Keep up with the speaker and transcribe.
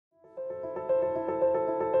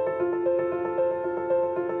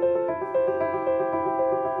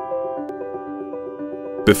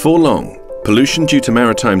Before long, pollution due to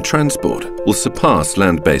maritime transport will surpass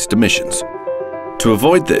land-based emissions. To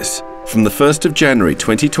avoid this, from the 1st of January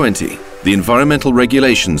 2020, the environmental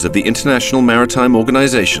regulations of the International Maritime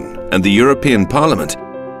Organization and the European Parliament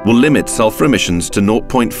will limit sulfur emissions to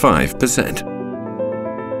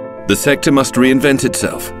 0.5%. The sector must reinvent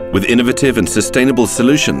itself with innovative and sustainable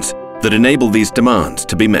solutions that enable these demands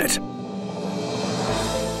to be met.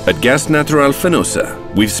 At Gas Natural Fenosa,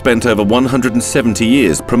 we've spent over 170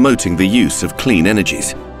 years promoting the use of clean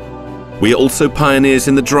energies. We are also pioneers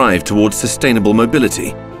in the drive towards sustainable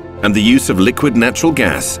mobility and the use of liquid natural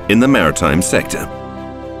gas in the maritime sector.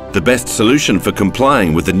 The best solution for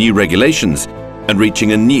complying with the new regulations and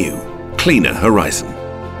reaching a new, cleaner horizon.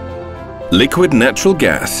 Liquid natural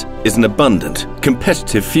gas is an abundant,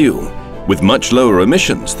 competitive fuel with much lower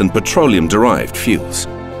emissions than petroleum-derived fuels.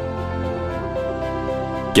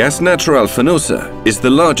 Gas Natural Fenosa is the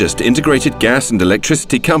largest integrated gas and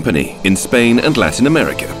electricity company in Spain and Latin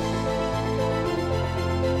America.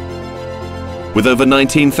 With over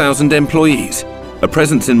 19,000 employees, a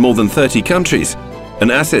presence in more than 30 countries, and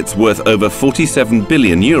assets worth over 47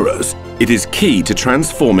 billion euros, it is key to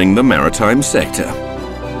transforming the maritime sector.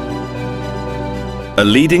 A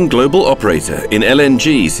leading global operator in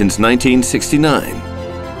LNG since 1969.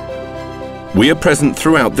 We are present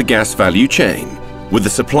throughout the gas value chain, with a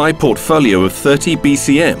supply portfolio of 30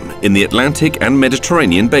 BCM in the Atlantic and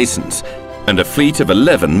Mediterranean basins, and a fleet of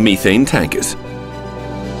 11 methane tankers.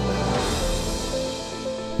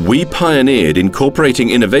 We pioneered incorporating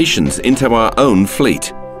innovations into our own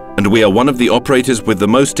fleet, and we are one of the operators with the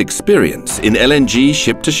most experience in LNG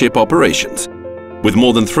ship-to-ship operations, with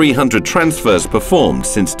more than 300 transfers performed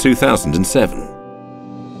since 2007.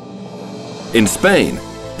 In Spain,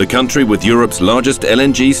 the country with Europe's largest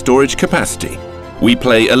LNG storage capacity, we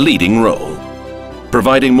play a leading role,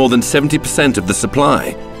 providing more than 70% of the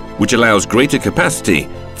supply, which allows greater capacity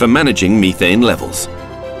for managing methane levels.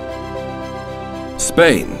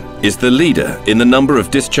 Spain is the leader in the number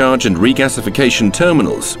of discharge and regasification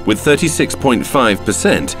terminals with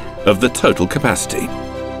 36.5% of the total capacity.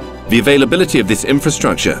 The availability of this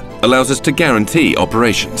infrastructure allows us to guarantee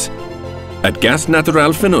operations. At Gas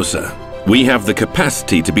Natural Fenosa, we have the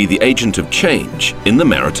capacity to be the agent of change in the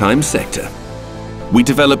maritime sector. We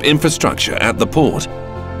develop infrastructure at the port.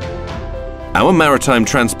 Our maritime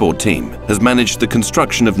transport team has managed the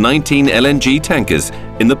construction of 19 LNG tankers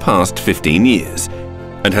in the past 15 years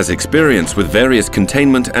and has experience with various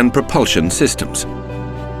containment and propulsion systems.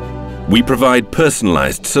 We provide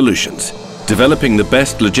personalized solutions, developing the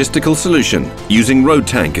best logistical solution using road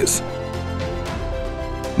tankers,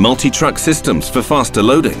 multi-truck systems for faster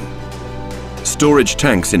loading, storage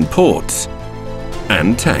tanks in ports,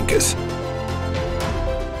 and tankers.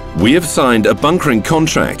 We have signed a bunkering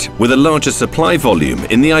contract with a larger supply volume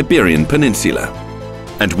in the Iberian Peninsula,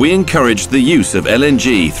 and we encourage the use of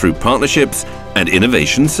LNG through partnerships and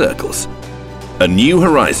innovation circles. A new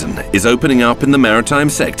horizon is opening up in the maritime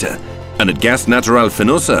sector, and at Gas Natural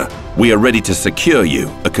Fenosa, we are ready to secure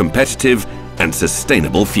you a competitive and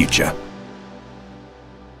sustainable future.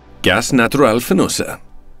 Gas Natural Fenosa.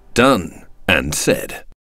 Done and said.